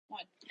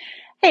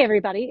Hey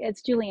everybody,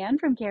 it's Julianne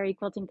from Cary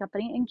Quilting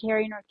Company in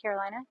Cary, North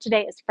Carolina.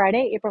 Today is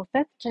Friday, April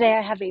 5th. Today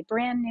I have a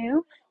brand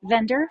new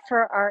vendor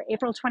for our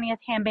April 20th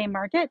Handmade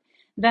Market.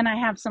 Then I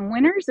have some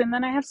winners and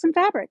then I have some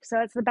fabric.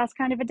 So it's the best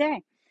kind of a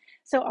day.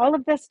 So all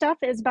of this stuff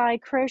is by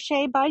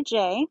Crochet by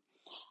Jay.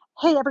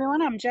 Hey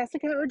everyone, I'm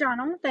Jessica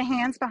O'Donnell, the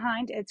hands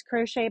behind It's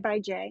Crochet by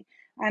Jay.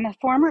 I'm a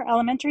former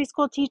elementary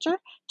school teacher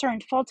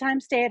turned full-time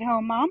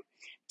stay-at-home mom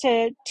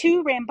to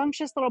two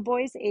rambunctious little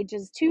boys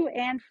ages 2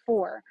 and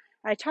 4.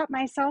 I taught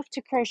myself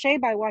to crochet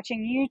by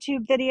watching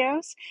YouTube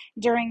videos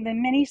during the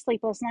many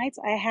sleepless nights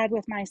I had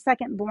with my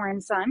second born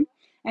son.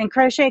 And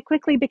crochet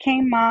quickly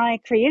became my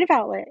creative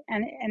outlet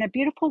and a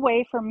beautiful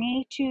way for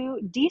me to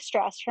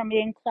de-stress from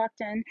being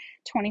clocked in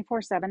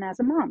 24/7 as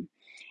a mom.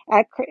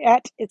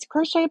 At It's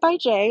Crochet by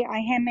Jay, I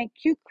hand make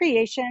cute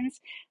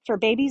creations for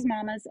babies,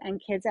 mamas, and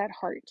kids at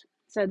heart.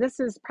 So this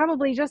is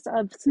probably just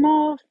a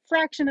small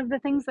fraction of the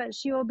things that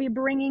she will be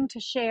bringing to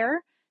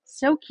share.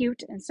 So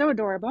cute and so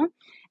adorable.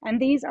 And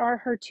these are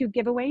her two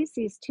giveaways,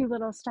 these two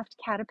little stuffed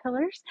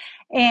caterpillars.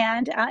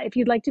 And if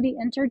you'd like to be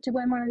entered to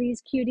win one of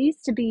these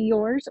cuties to be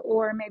yours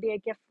or maybe a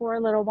gift for a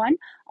little one,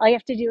 all you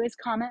have to do is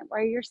comment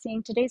where you're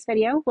seeing today's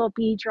video. We'll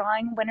be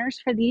drawing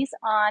winners for these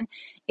on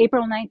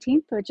April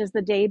 19th, which is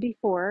the day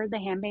before the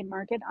Handmade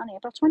Market on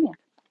April 20th.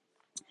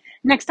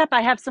 Next up, I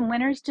have some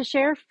winners to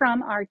share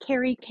from our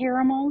Cary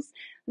Caramels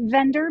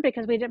vendor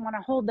because we didn't want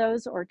to hold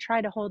those or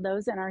try to hold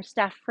those in our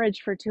staff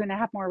fridge for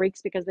 2.5 more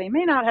weeks because they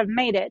may not have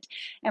made it.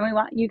 And we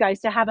want you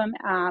guys to have them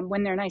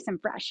when they're nice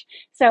and fresh.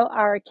 So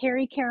our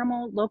Cary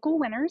Caramel local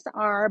winners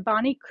are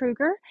Bonnie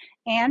Kruger,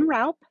 Ann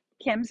Raup,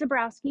 Kim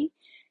Zabrowski,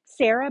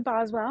 Sarah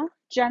Boswell,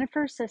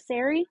 Jennifer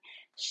Cesari,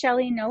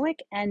 Shelly Nowick,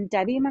 and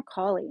Debbie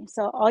McCauley.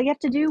 So all you have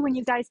to do when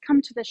you guys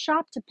come to the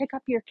shop to pick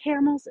up your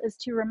caramels is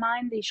to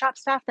remind the shop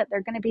staff that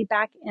they're going to be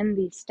back in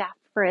the staff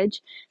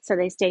fridge so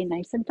they stay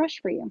nice and fresh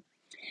for you.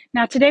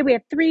 Now today we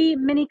have 3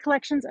 mini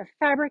collections of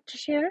fabric to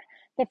share.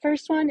 The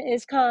first one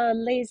is called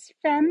Les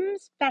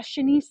Femmes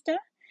Fashionistas.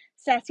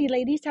 Sassy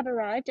ladies have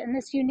arrived in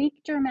this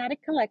unique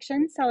dramatic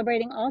collection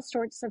celebrating all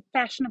sorts of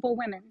fashionable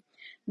women.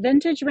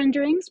 Vintage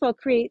renderings will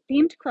create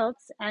themed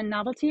quilts and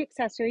novelty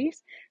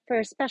accessories for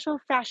a special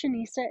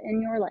fashionista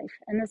in your life.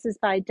 And this is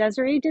by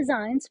Desiree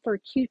Designs for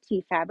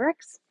QT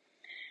Fabrics.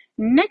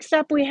 Next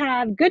up, we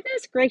have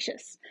Goodness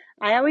Gracious.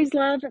 I always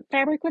love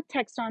fabric with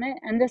text on it,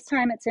 and this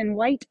time it's in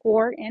white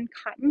or in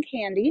cotton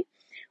candy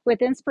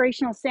with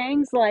inspirational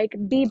sayings like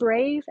be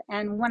brave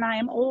and when I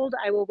am old,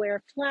 I will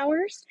wear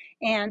flowers.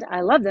 And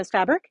I love this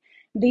fabric.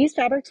 These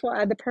fabrics will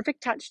add the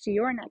perfect touch to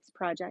your next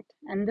project.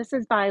 And this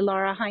is by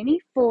Laura Heine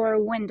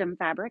for Wyndham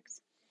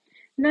Fabrics.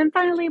 And then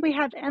finally, we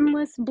have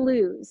Endless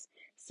Blues.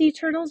 Sea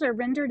turtles are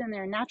rendered in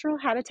their natural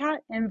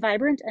habitat in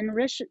vibrant and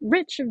rich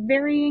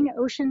varying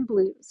ocean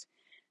blues.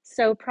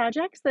 So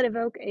projects that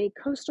evoke a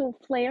coastal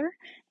flair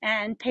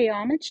and pay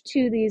homage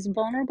to these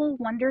vulnerable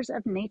wonders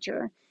of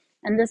nature.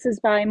 And this is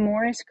by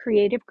Morris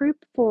Creative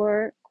Group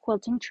for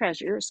Quilting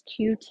Treasures,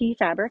 QT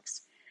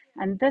Fabrics.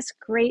 And this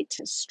great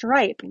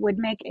stripe would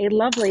make a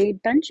lovely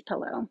bench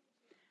pillow.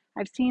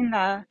 I've seen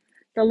the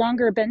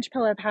longer bench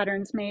pillow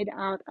patterns made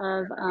out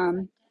of,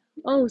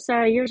 oh,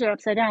 sorry, yours are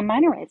upside down.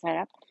 Mine are right side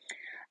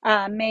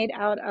up. Made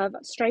out of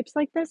stripes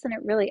like this, and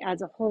it really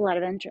adds a whole lot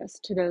of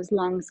interest to those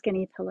long,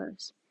 skinny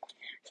pillows.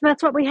 So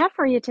that's what we have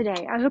for you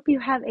today. I hope you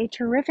have a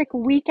terrific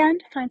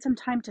weekend. Find some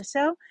time to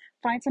sew.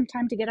 Find some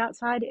time to get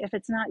outside if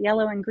it's not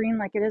yellow and green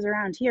like it is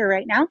around here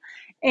right now.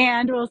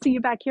 And we'll see you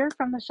back here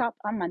from the shop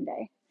on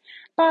Monday.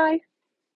 Bye.